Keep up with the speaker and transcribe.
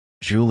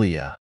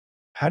Julia,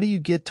 how do you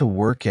get to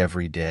work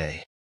every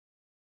day?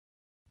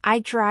 I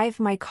drive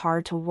my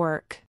car to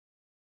work.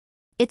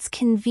 It's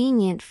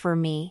convenient for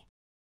me.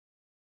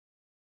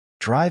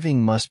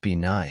 Driving must be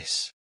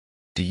nice.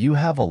 Do you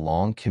have a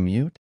long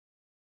commute?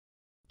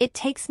 It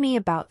takes me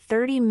about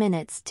 30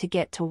 minutes to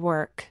get to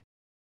work.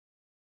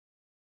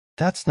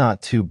 That's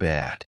not too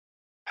bad.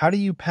 How do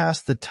you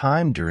pass the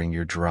time during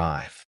your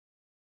drive?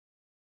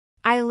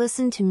 I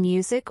listen to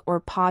music or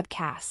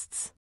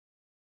podcasts.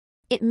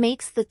 It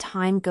makes the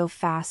time go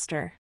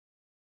faster.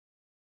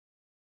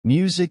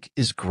 Music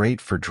is great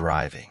for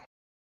driving.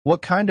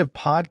 What kind of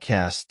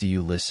podcasts do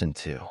you listen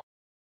to?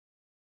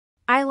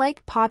 I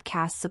like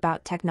podcasts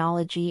about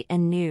technology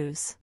and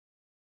news.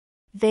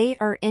 They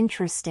are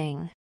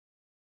interesting.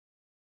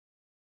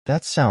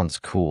 That sounds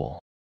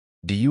cool.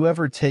 Do you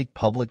ever take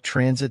public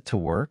transit to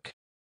work?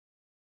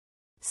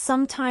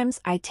 Sometimes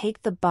I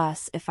take the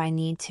bus if I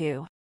need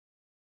to.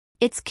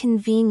 It's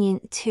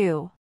convenient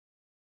too.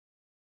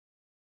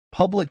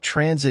 Public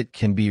transit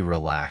can be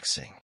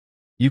relaxing.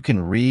 You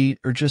can read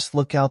or just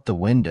look out the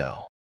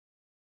window.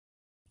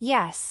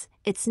 Yes,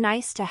 it's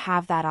nice to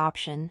have that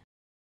option.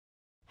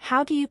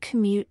 How do you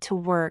commute to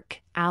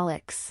work,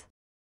 Alex?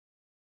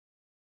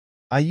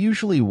 I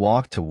usually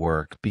walk to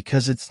work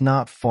because it's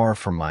not far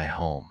from my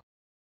home.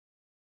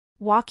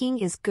 Walking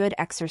is good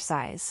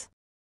exercise.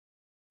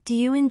 Do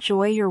you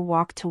enjoy your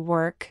walk to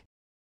work?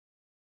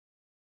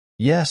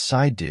 Yes,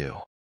 I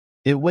do.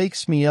 It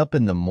wakes me up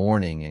in the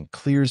morning and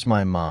clears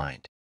my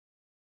mind.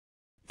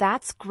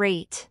 That's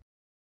great.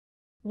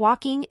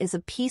 Walking is a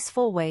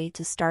peaceful way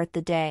to start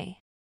the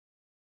day.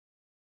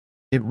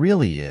 It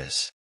really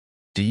is.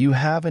 Do you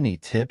have any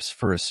tips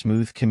for a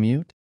smooth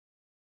commute?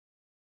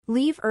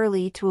 Leave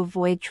early to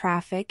avoid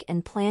traffic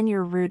and plan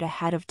your route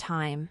ahead of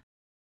time.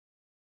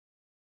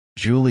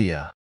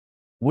 Julia,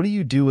 what do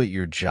you do at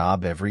your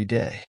job every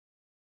day?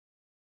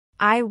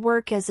 I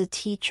work as a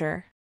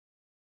teacher.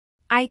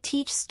 I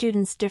teach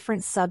students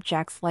different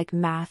subjects like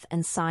math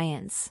and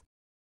science.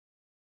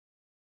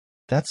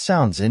 That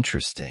sounds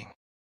interesting.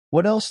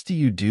 What else do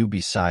you do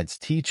besides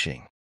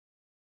teaching?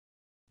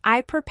 I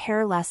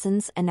prepare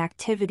lessons and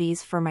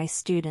activities for my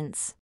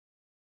students.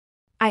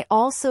 I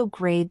also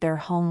grade their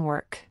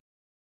homework.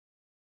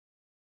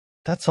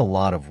 That's a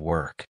lot of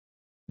work.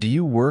 Do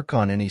you work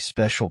on any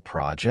special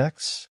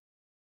projects?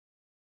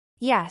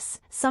 Yes,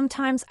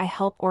 sometimes I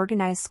help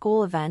organize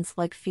school events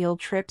like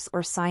field trips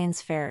or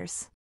science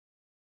fairs.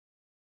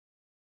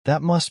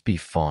 That must be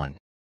fun.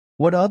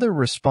 What other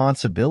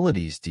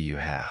responsibilities do you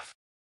have?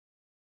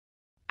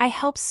 I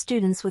help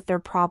students with their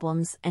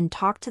problems and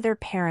talk to their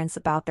parents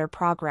about their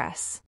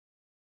progress.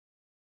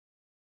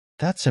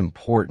 That's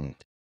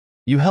important.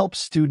 You help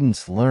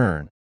students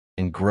learn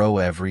and grow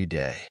every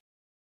day.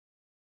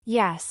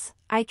 Yes,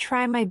 I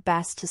try my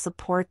best to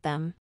support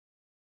them.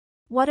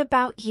 What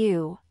about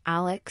you,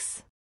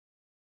 Alex?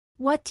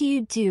 What do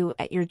you do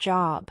at your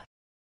job?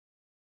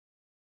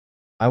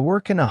 I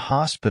work in a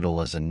hospital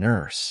as a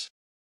nurse.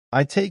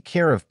 I take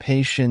care of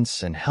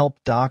patients and help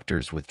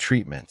doctors with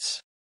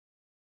treatments.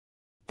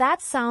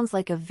 That sounds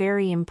like a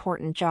very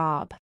important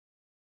job.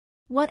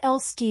 What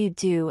else do you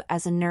do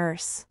as a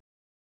nurse?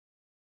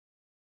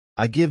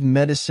 I give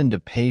medicine to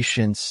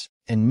patients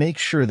and make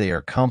sure they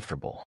are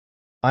comfortable.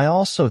 I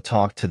also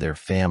talk to their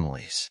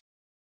families.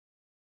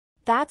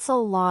 That's a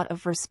lot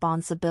of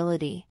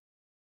responsibility.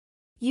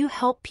 You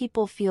help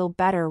people feel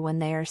better when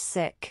they are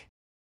sick.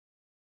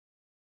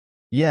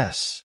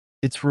 Yes,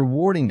 it's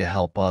rewarding to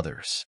help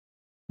others.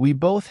 We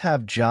both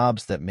have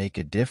jobs that make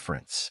a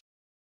difference.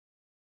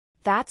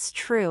 That's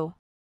true.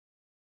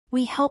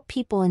 We help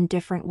people in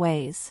different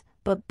ways,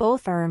 but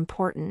both are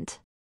important.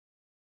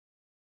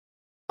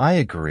 I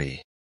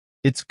agree.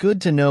 It's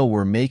good to know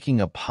we're making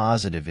a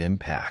positive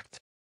impact.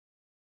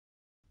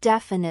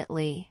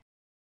 Definitely.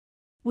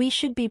 We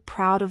should be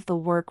proud of the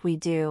work we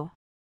do.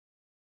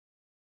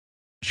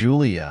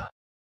 Julia,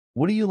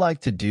 what do you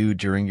like to do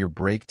during your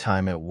break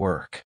time at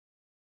work?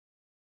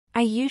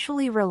 I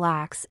usually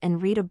relax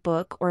and read a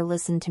book or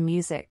listen to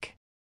music.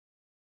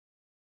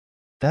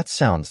 That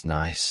sounds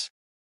nice.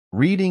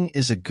 Reading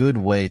is a good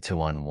way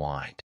to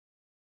unwind.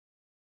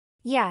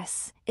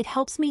 Yes, it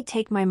helps me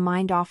take my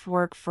mind off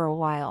work for a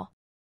while.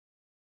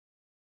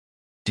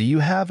 Do you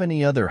have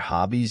any other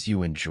hobbies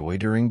you enjoy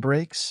during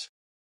breaks?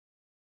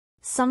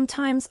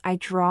 Sometimes I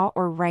draw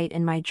or write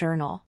in my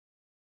journal.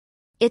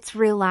 It's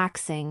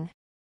relaxing.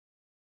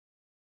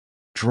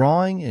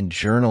 Drawing and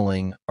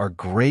journaling are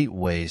great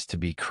ways to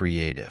be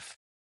creative.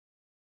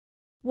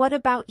 What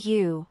about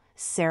you,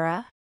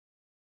 Sarah?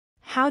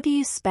 How do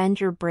you spend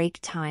your break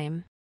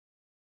time?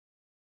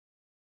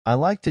 I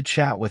like to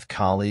chat with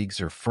colleagues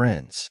or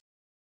friends.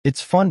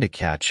 It's fun to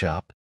catch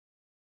up.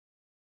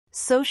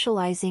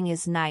 Socializing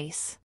is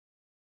nice.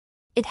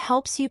 It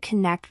helps you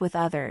connect with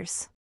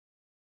others.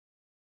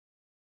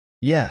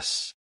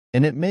 Yes,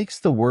 and it makes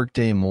the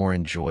workday more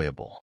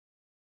enjoyable.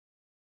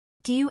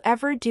 Do you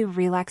ever do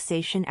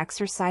relaxation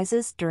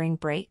exercises during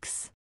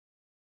breaks?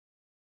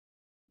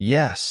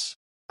 Yes,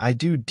 I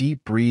do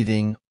deep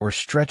breathing or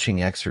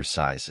stretching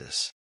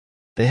exercises.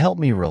 They help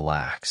me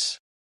relax.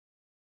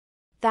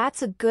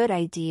 That's a good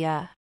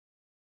idea.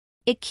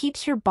 It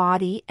keeps your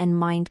body and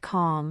mind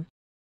calm.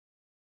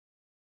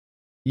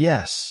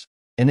 Yes,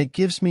 and it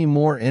gives me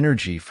more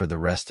energy for the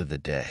rest of the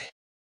day.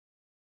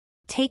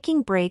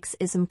 Taking breaks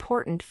is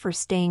important for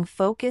staying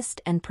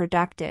focused and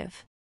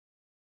productive.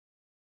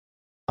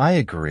 I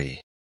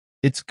agree.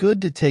 It's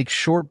good to take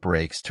short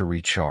breaks to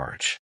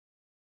recharge.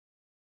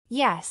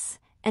 Yes,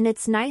 and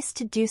it's nice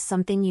to do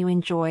something you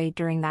enjoy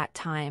during that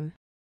time.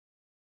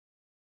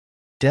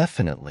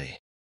 Definitely.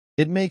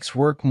 It makes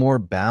work more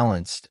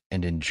balanced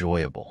and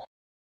enjoyable.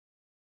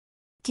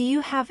 Do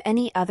you have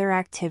any other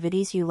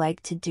activities you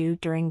like to do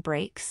during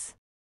breaks?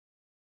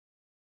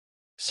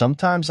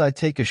 Sometimes I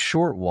take a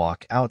short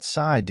walk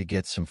outside to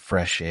get some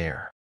fresh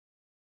air.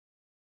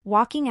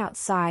 Walking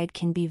outside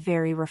can be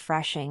very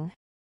refreshing.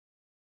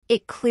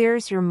 It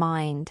clears your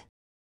mind.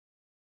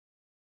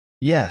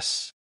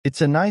 Yes,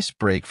 it's a nice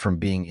break from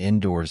being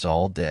indoors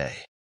all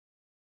day.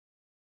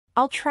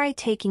 I'll try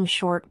taking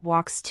short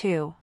walks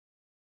too.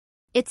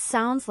 It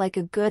sounds like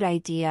a good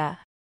idea.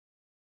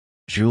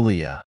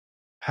 Julia,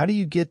 how do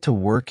you get to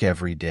work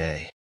every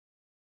day?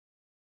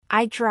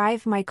 I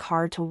drive my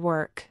car to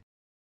work.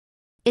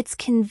 It's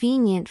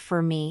convenient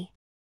for me.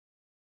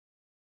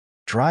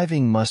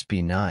 Driving must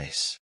be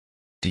nice.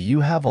 Do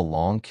you have a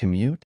long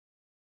commute?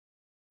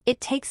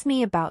 It takes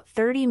me about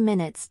 30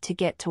 minutes to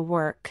get to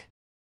work.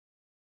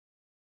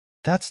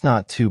 That's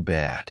not too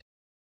bad.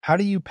 How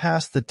do you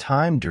pass the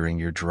time during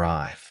your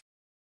drive?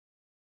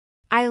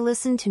 I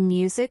listen to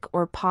music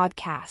or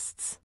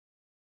podcasts.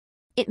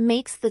 It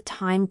makes the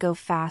time go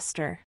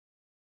faster.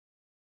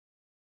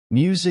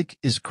 Music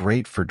is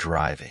great for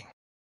driving.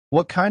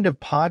 What kind of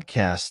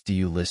podcasts do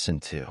you listen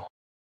to?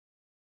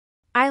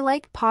 I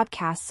like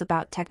podcasts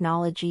about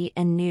technology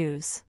and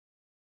news.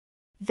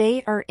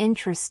 They are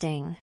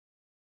interesting.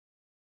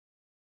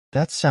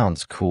 That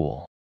sounds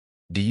cool.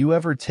 Do you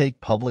ever take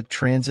public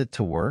transit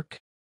to work?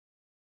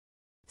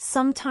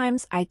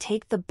 Sometimes I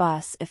take the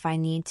bus if I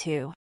need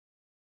to.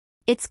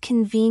 It's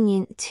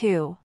convenient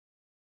too.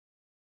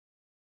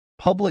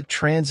 Public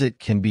transit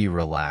can be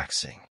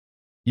relaxing.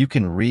 You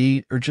can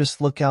read or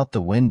just look out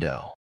the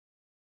window.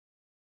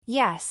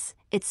 Yes,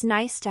 it's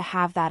nice to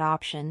have that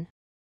option.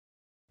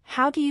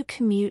 How do you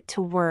commute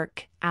to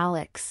work,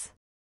 Alex?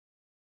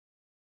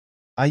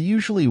 I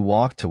usually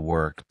walk to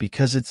work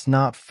because it's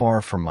not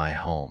far from my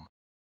home.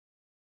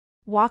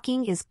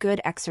 Walking is good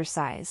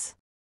exercise.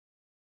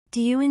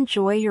 Do you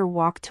enjoy your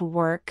walk to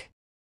work?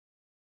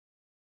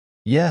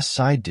 Yes,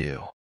 I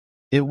do.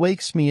 It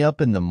wakes me up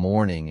in the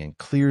morning and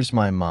clears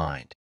my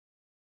mind.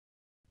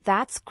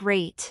 That's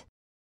great.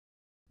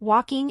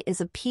 Walking is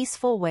a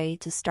peaceful way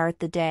to start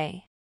the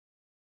day.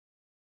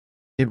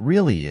 It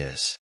really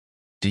is.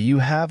 Do you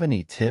have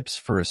any tips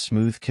for a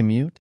smooth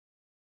commute?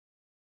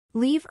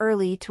 Leave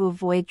early to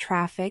avoid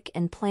traffic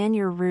and plan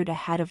your route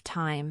ahead of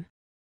time.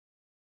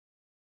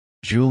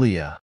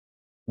 Julia,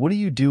 what do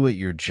you do at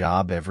your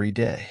job every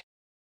day?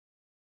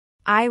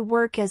 I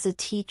work as a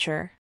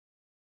teacher.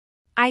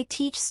 I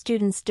teach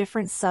students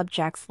different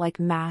subjects like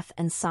math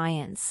and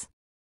science.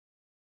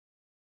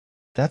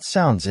 That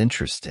sounds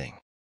interesting.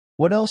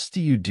 What else do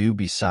you do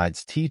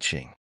besides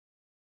teaching?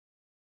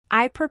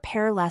 I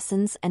prepare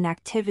lessons and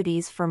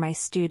activities for my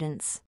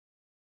students.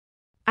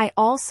 I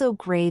also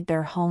grade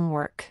their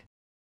homework.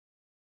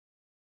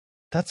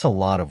 That's a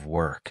lot of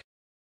work.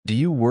 Do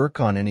you work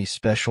on any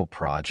special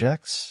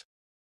projects?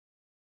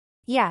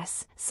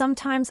 Yes,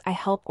 sometimes I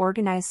help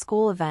organize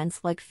school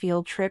events like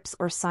field trips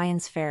or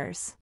science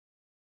fairs.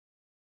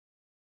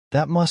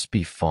 That must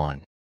be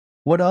fun.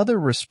 What other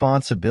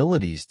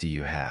responsibilities do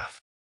you have?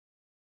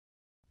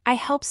 I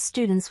help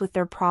students with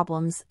their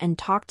problems and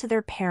talk to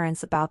their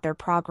parents about their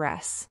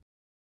progress.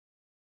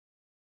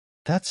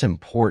 That's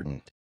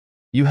important.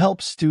 You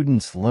help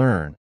students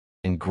learn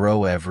and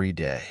grow every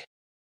day.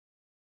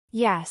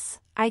 Yes,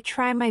 I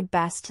try my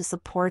best to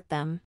support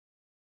them.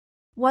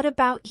 What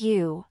about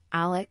you,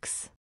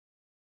 Alex?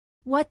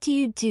 What do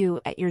you do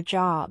at your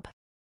job?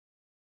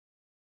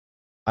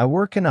 I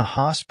work in a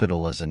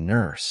hospital as a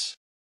nurse.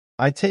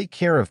 I take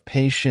care of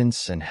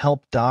patients and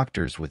help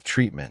doctors with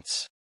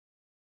treatments.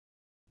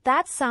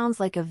 That sounds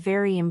like a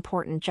very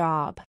important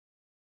job.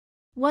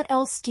 What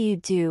else do you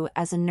do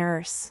as a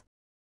nurse?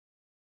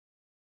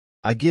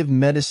 I give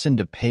medicine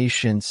to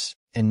patients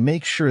and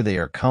make sure they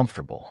are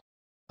comfortable.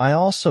 I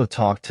also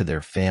talk to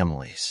their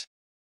families.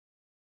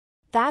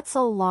 That's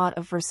a lot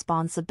of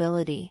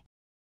responsibility.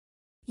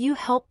 You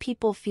help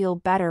people feel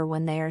better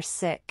when they are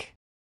sick.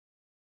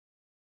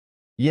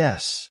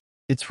 Yes,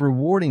 it's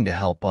rewarding to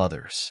help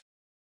others.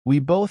 We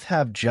both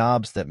have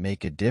jobs that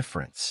make a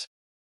difference.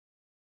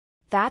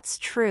 That's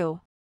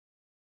true.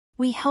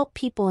 We help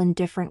people in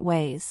different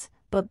ways,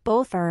 but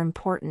both are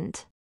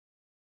important.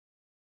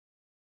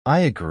 I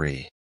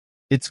agree.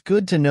 It's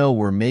good to know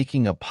we're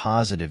making a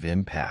positive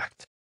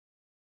impact.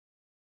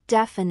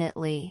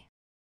 Definitely.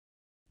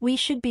 We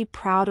should be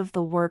proud of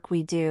the work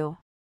we do.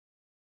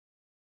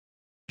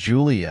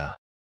 Julia,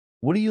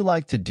 what do you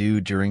like to do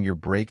during your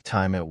break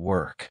time at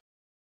work?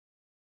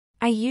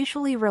 I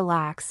usually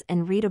relax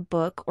and read a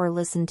book or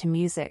listen to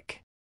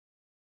music.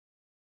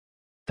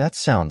 That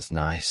sounds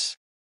nice.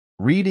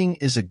 Reading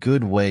is a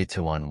good way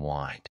to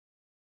unwind.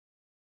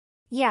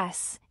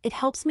 Yes, it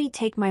helps me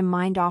take my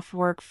mind off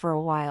work for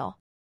a while.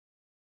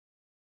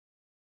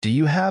 Do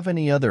you have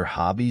any other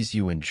hobbies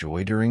you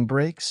enjoy during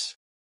breaks?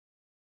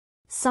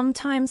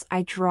 Sometimes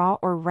I draw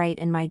or write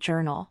in my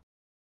journal.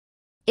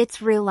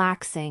 It's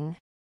relaxing.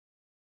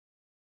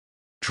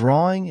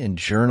 Drawing and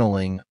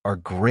journaling are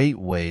great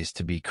ways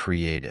to be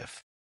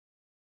creative.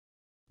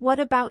 What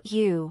about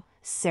you,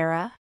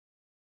 Sarah?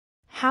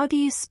 How do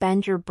you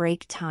spend your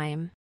break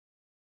time?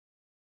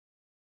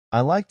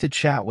 I like to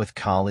chat with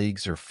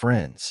colleagues or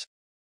friends.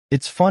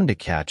 It's fun to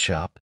catch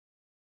up.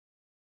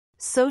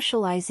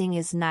 Socializing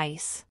is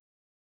nice.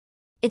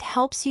 It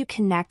helps you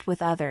connect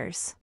with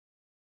others.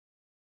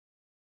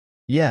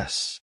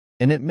 Yes,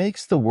 and it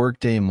makes the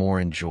workday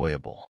more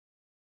enjoyable.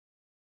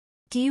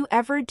 Do you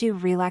ever do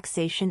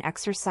relaxation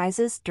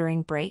exercises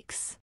during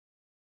breaks?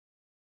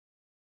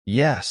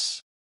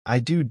 Yes, I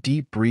do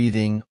deep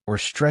breathing or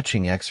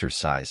stretching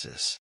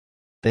exercises.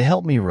 They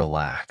help me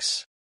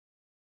relax.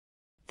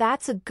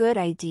 That's a good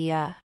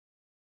idea.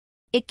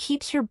 It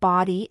keeps your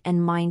body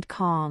and mind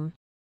calm.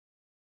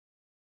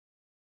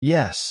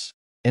 Yes,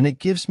 and it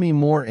gives me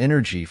more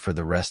energy for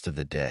the rest of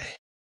the day.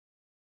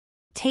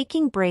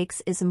 Taking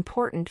breaks is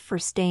important for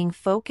staying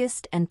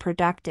focused and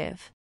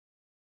productive.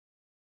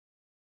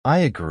 I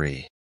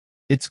agree.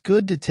 It's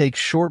good to take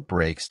short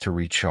breaks to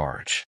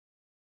recharge.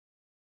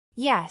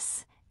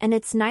 Yes, and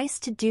it's nice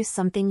to do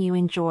something you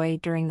enjoy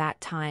during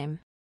that time.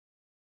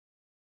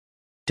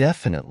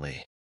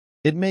 Definitely.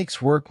 It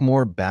makes work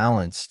more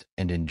balanced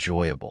and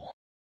enjoyable.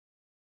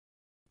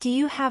 Do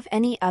you have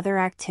any other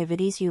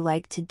activities you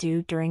like to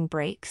do during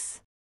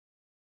breaks?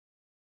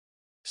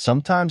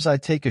 Sometimes I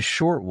take a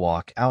short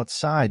walk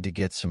outside to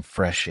get some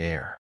fresh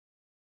air.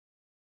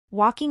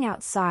 Walking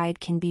outside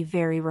can be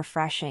very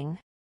refreshing.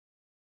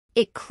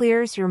 It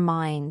clears your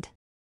mind.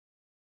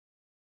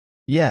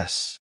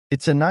 Yes,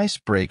 it's a nice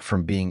break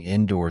from being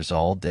indoors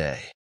all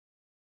day.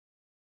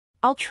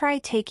 I'll try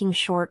taking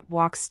short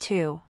walks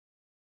too.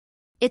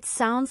 It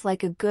sounds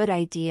like a good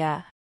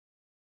idea.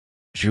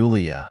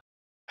 Julia,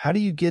 how do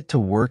you get to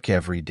work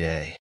every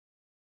day?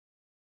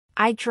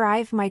 I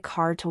drive my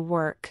car to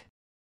work.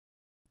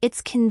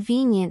 It's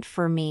convenient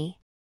for me.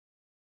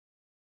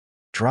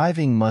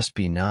 Driving must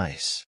be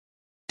nice.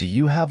 Do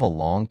you have a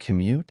long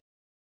commute?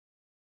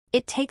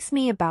 It takes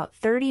me about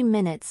 30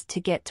 minutes to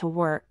get to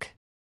work.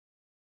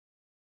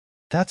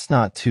 That's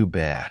not too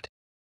bad.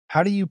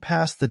 How do you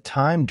pass the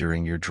time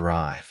during your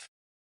drive?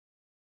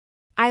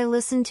 I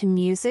listen to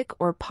music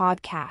or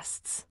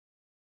podcasts.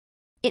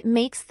 It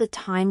makes the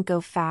time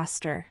go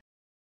faster.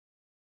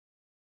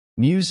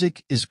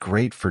 Music is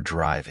great for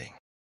driving.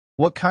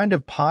 What kind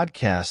of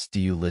podcasts do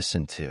you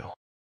listen to?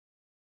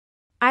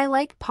 I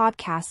like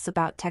podcasts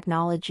about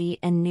technology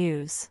and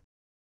news.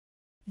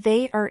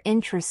 They are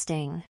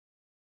interesting.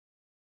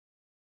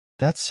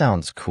 That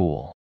sounds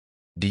cool.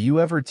 Do you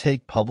ever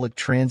take public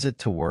transit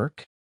to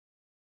work?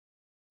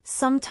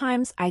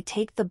 Sometimes I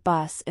take the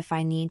bus if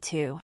I need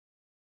to.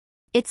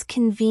 It's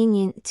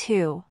convenient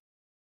too.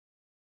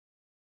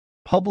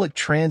 Public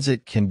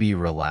transit can be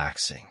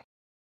relaxing.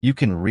 You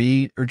can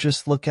read or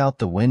just look out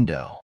the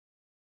window.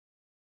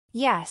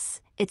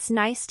 Yes, it's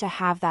nice to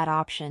have that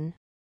option.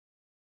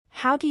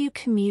 How do you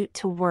commute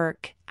to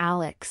work,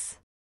 Alex?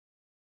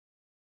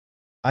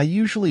 I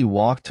usually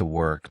walk to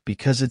work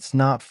because it's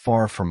not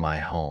far from my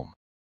home.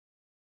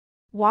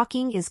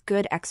 Walking is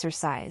good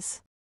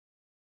exercise.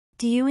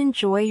 Do you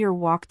enjoy your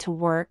walk to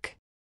work?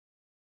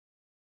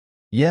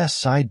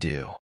 Yes, I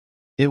do.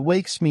 It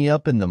wakes me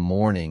up in the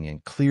morning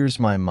and clears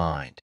my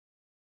mind.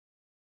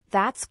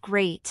 That's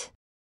great.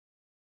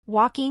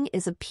 Walking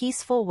is a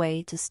peaceful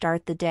way to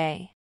start the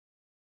day.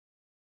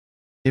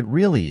 It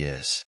really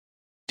is.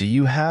 Do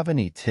you have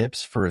any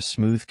tips for a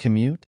smooth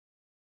commute?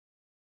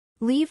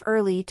 Leave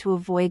early to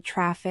avoid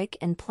traffic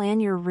and plan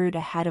your route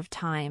ahead of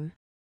time.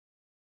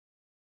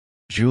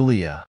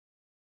 Julia,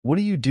 what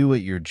do you do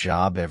at your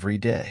job every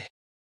day?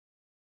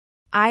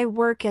 I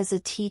work as a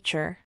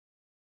teacher.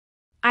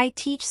 I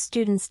teach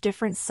students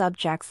different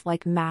subjects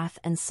like math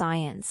and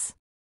science.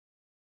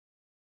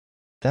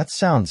 That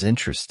sounds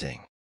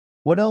interesting.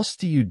 What else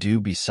do you do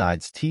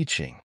besides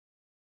teaching?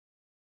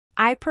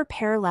 I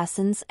prepare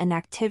lessons and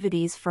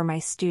activities for my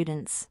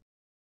students.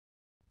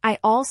 I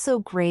also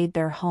grade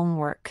their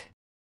homework.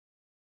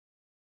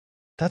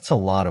 That's a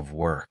lot of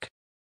work.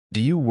 Do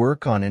you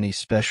work on any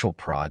special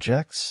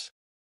projects?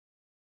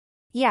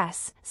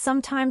 Yes,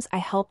 sometimes I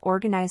help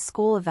organize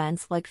school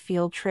events like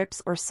field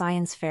trips or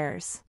science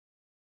fairs.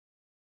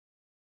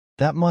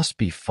 That must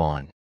be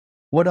fun.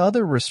 What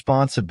other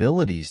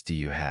responsibilities do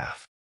you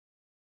have?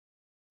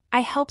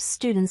 I help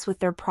students with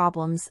their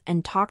problems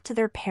and talk to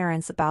their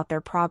parents about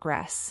their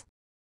progress.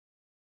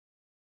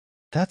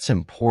 That's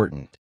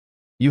important.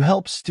 You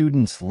help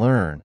students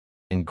learn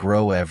and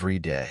grow every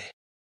day.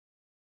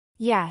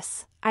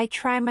 Yes, I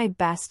try my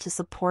best to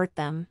support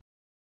them.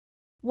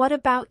 What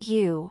about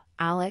you,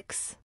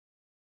 Alex?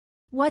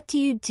 What do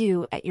you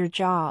do at your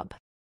job?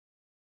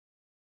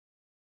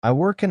 I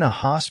work in a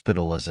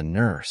hospital as a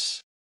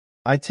nurse.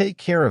 I take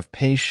care of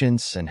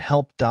patients and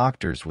help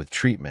doctors with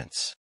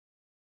treatments.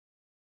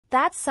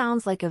 That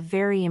sounds like a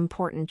very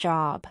important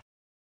job.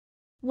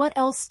 What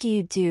else do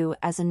you do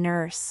as a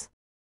nurse?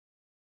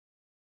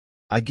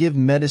 I give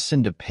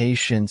medicine to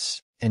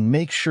patients and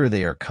make sure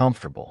they are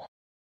comfortable.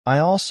 I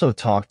also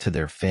talk to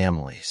their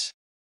families.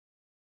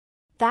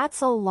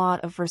 That's a lot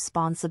of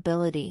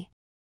responsibility.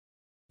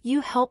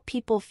 You help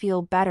people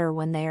feel better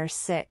when they are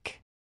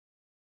sick.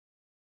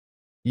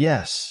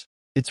 Yes,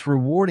 it's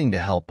rewarding to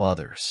help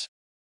others.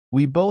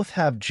 We both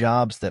have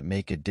jobs that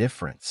make a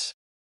difference.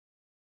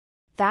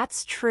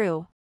 That's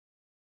true.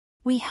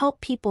 We help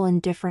people in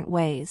different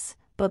ways,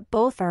 but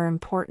both are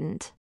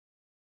important.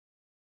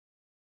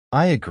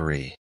 I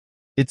agree.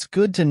 It's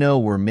good to know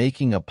we're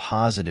making a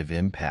positive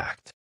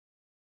impact.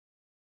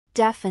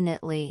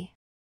 Definitely.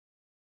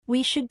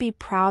 We should be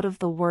proud of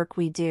the work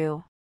we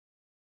do.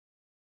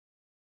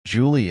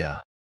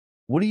 Julia,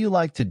 what do you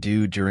like to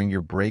do during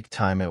your break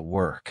time at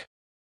work?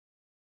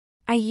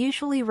 I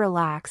usually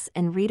relax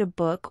and read a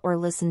book or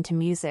listen to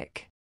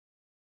music.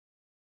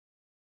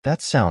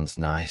 That sounds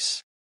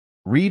nice.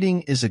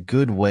 Reading is a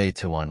good way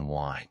to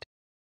unwind.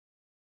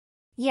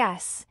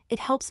 Yes, it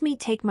helps me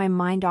take my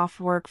mind off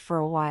work for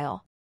a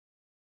while.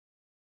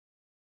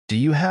 Do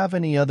you have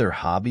any other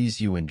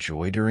hobbies you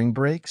enjoy during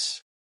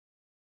breaks?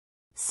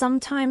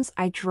 Sometimes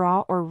I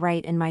draw or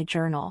write in my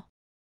journal.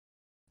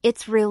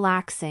 It's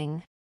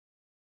relaxing.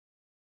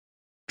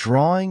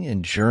 Drawing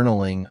and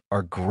journaling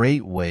are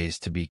great ways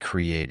to be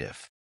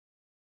creative.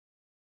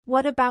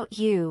 What about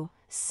you,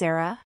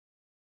 Sarah?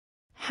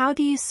 How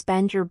do you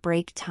spend your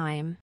break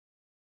time?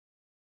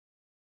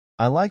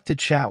 I like to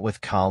chat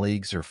with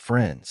colleagues or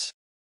friends.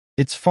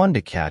 It's fun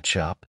to catch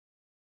up.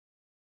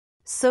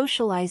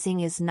 Socializing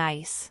is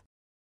nice.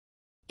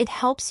 It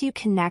helps you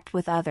connect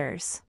with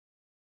others.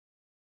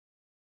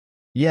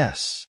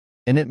 Yes,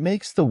 and it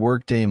makes the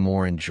workday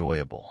more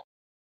enjoyable.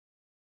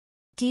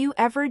 Do you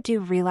ever do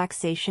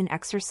relaxation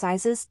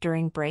exercises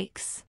during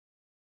breaks?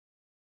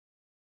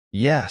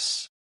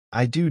 Yes,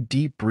 I do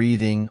deep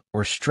breathing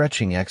or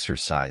stretching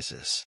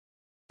exercises.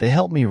 They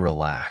help me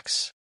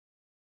relax.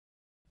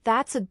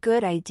 That's a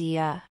good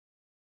idea.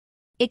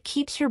 It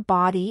keeps your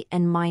body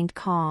and mind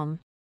calm.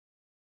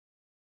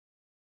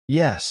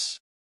 Yes,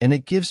 and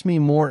it gives me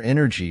more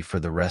energy for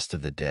the rest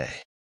of the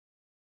day.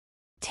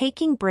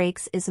 Taking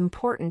breaks is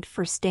important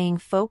for staying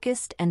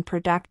focused and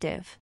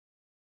productive.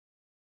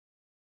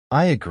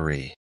 I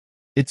agree.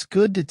 It's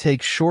good to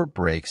take short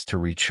breaks to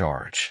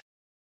recharge.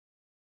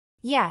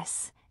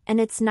 Yes, and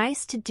it's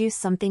nice to do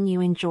something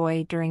you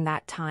enjoy during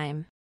that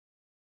time.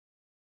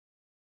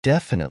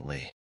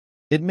 Definitely.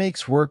 It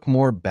makes work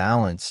more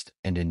balanced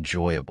and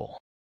enjoyable.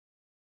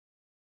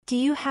 Do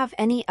you have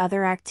any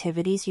other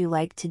activities you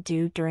like to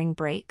do during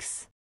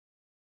breaks?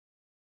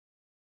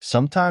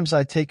 Sometimes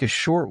I take a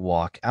short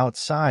walk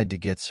outside to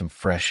get some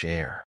fresh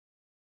air.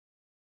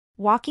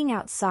 Walking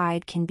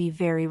outside can be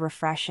very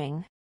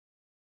refreshing.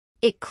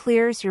 It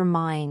clears your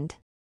mind.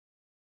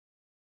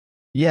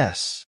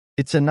 Yes,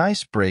 it's a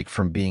nice break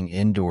from being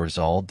indoors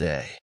all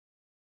day.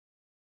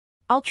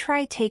 I'll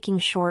try taking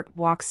short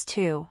walks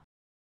too.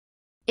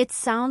 It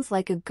sounds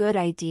like a good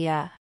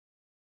idea.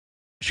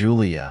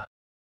 Julia,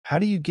 how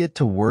do you get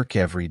to work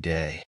every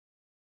day?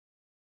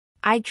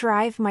 I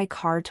drive my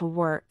car to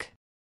work.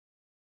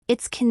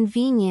 It's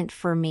convenient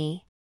for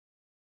me.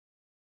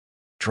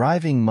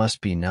 Driving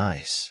must be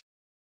nice.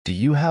 Do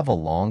you have a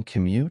long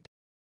commute?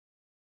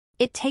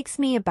 It takes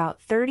me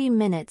about 30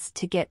 minutes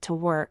to get to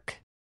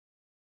work.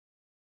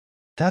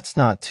 That's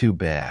not too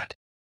bad.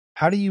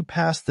 How do you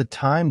pass the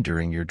time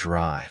during your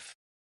drive?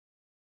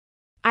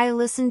 I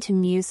listen to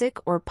music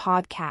or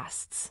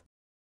podcasts.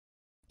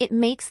 It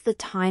makes the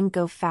time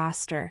go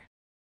faster.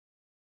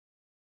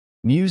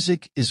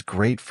 Music is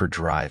great for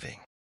driving.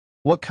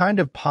 What kind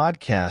of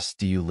podcasts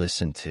do you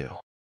listen to?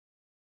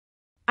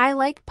 I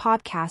like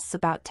podcasts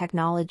about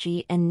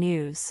technology and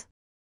news.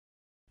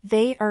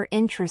 They are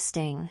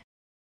interesting.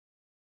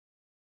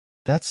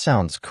 That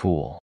sounds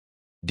cool.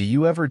 Do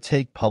you ever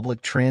take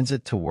public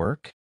transit to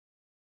work?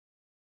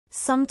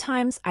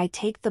 Sometimes I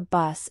take the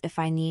bus if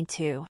I need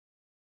to.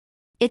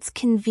 It's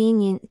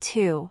convenient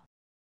too.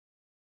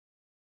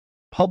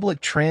 Public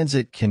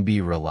transit can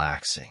be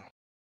relaxing.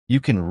 You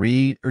can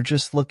read or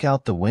just look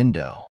out the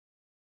window.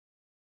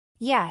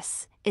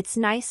 Yes, it's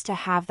nice to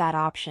have that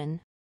option.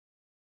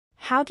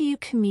 How do you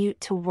commute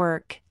to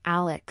work,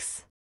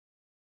 Alex?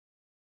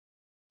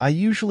 I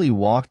usually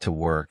walk to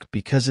work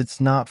because it's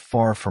not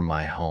far from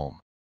my home.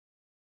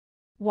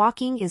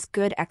 Walking is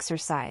good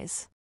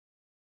exercise.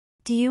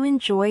 Do you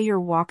enjoy your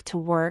walk to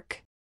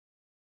work?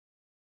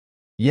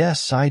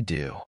 Yes, I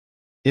do.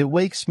 It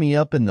wakes me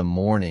up in the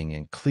morning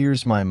and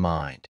clears my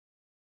mind.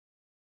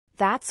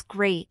 That's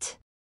great.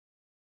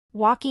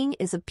 Walking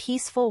is a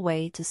peaceful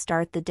way to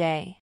start the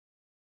day.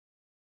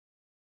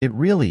 It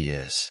really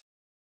is.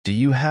 Do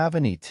you have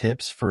any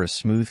tips for a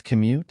smooth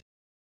commute?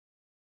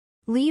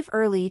 Leave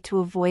early to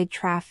avoid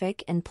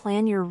traffic and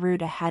plan your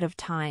route ahead of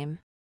time.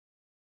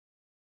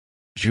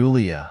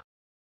 Julia,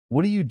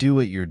 what do you do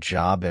at your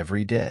job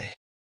every day?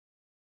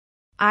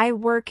 I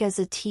work as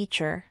a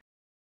teacher.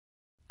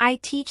 I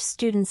teach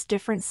students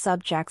different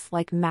subjects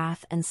like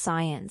math and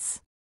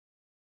science.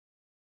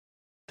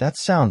 That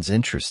sounds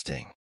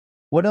interesting.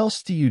 What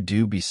else do you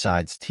do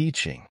besides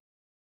teaching?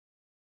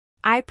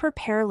 I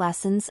prepare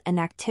lessons and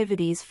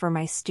activities for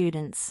my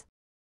students.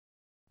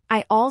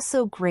 I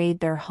also grade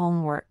their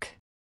homework.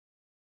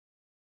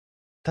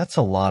 That's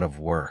a lot of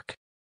work.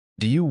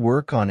 Do you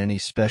work on any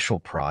special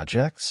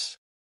projects?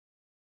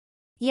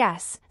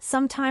 Yes,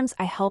 sometimes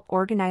I help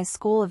organize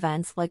school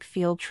events like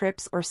field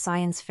trips or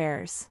science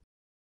fairs.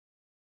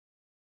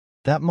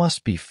 That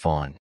must be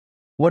fun.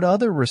 What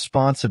other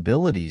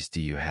responsibilities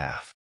do you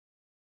have?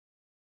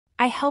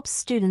 I help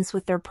students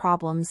with their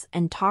problems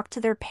and talk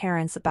to their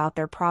parents about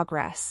their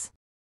progress.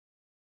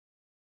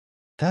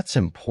 That's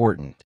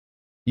important.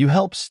 You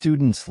help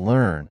students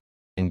learn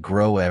and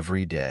grow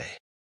every day.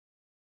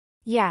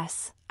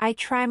 Yes, I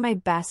try my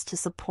best to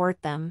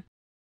support them.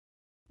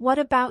 What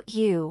about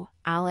you,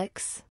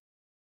 Alex?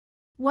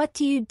 What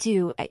do you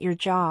do at your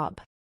job?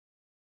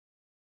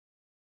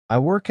 I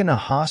work in a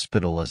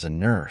hospital as a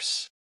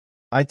nurse.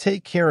 I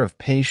take care of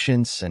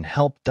patients and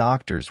help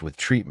doctors with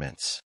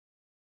treatments.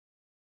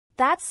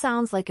 That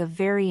sounds like a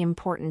very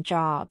important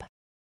job.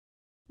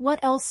 What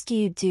else do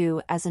you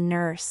do as a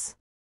nurse?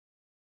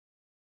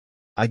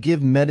 I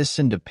give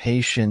medicine to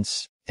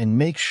patients and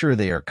make sure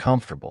they are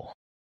comfortable.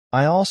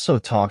 I also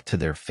talk to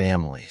their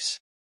families.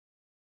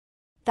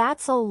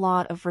 That's a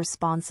lot of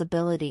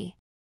responsibility.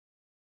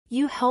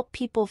 You help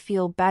people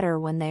feel better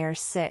when they are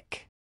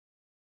sick.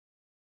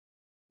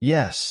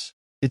 Yes,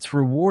 it's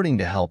rewarding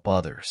to help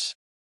others.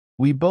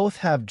 We both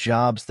have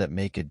jobs that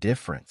make a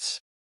difference.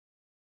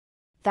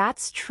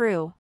 That's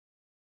true.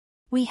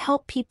 We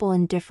help people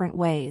in different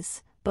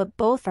ways, but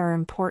both are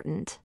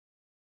important.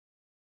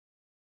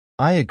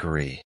 I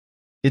agree.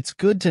 It's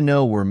good to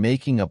know we're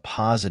making a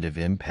positive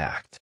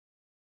impact.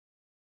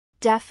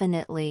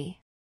 Definitely.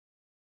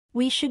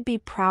 We should be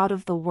proud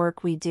of the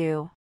work we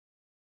do.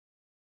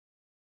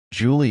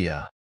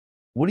 Julia,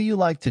 what do you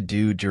like to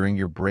do during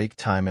your break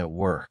time at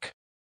work?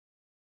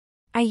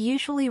 I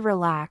usually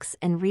relax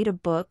and read a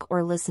book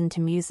or listen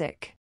to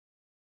music.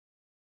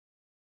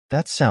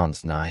 That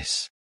sounds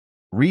nice.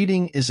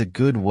 Reading is a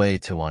good way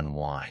to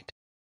unwind.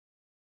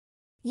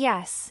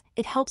 Yes,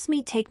 it helps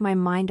me take my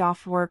mind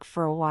off work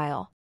for a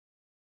while.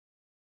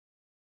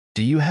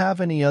 Do you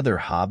have any other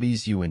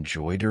hobbies you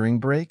enjoy during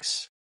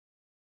breaks?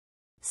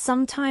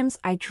 Sometimes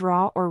I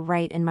draw or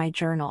write in my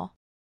journal.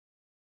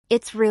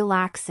 It's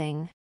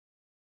relaxing.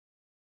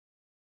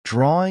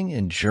 Drawing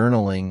and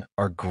journaling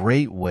are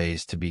great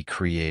ways to be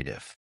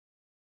creative.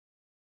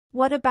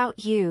 What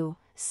about you,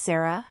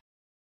 Sarah?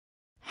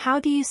 How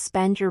do you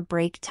spend your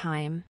break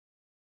time?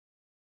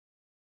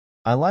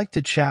 I like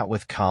to chat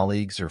with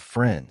colleagues or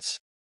friends.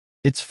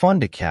 It's fun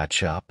to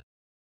catch up.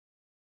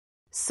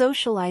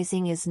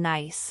 Socializing is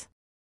nice.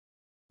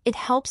 It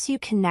helps you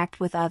connect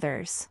with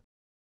others.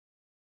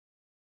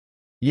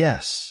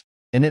 Yes,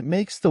 and it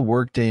makes the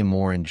workday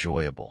more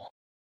enjoyable.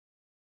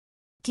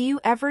 Do you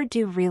ever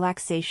do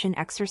relaxation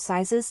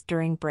exercises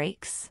during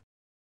breaks?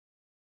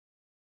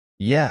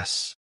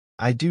 Yes,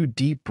 I do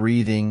deep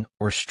breathing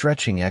or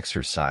stretching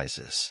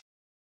exercises.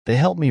 They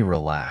help me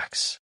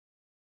relax.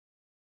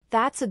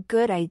 That's a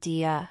good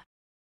idea.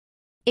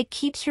 It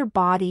keeps your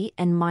body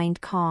and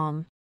mind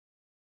calm.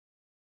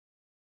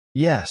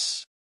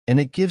 Yes, and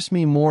it gives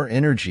me more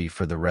energy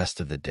for the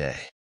rest of the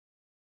day.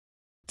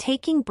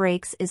 Taking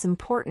breaks is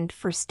important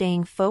for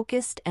staying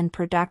focused and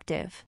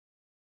productive.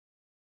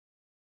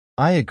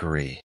 I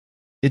agree.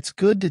 It's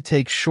good to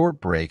take short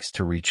breaks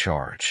to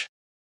recharge.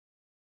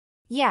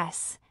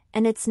 Yes,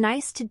 and it's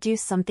nice to do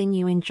something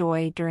you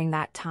enjoy during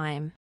that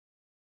time.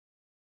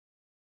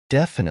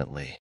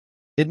 Definitely.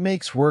 It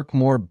makes work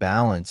more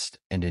balanced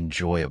and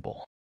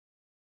enjoyable.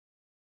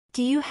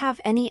 Do you have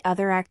any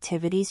other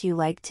activities you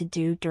like to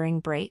do during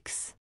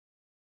breaks?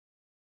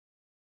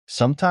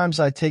 Sometimes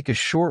I take a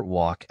short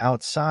walk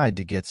outside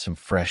to get some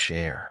fresh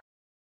air.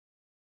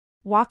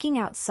 Walking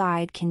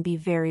outside can be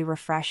very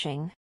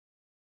refreshing.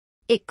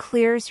 It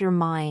clears your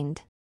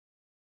mind.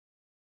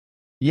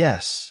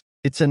 Yes,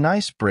 it's a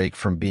nice break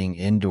from being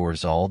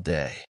indoors all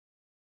day.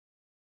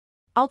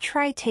 I'll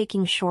try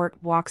taking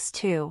short walks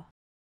too.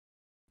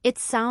 It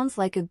sounds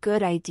like a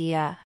good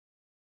idea.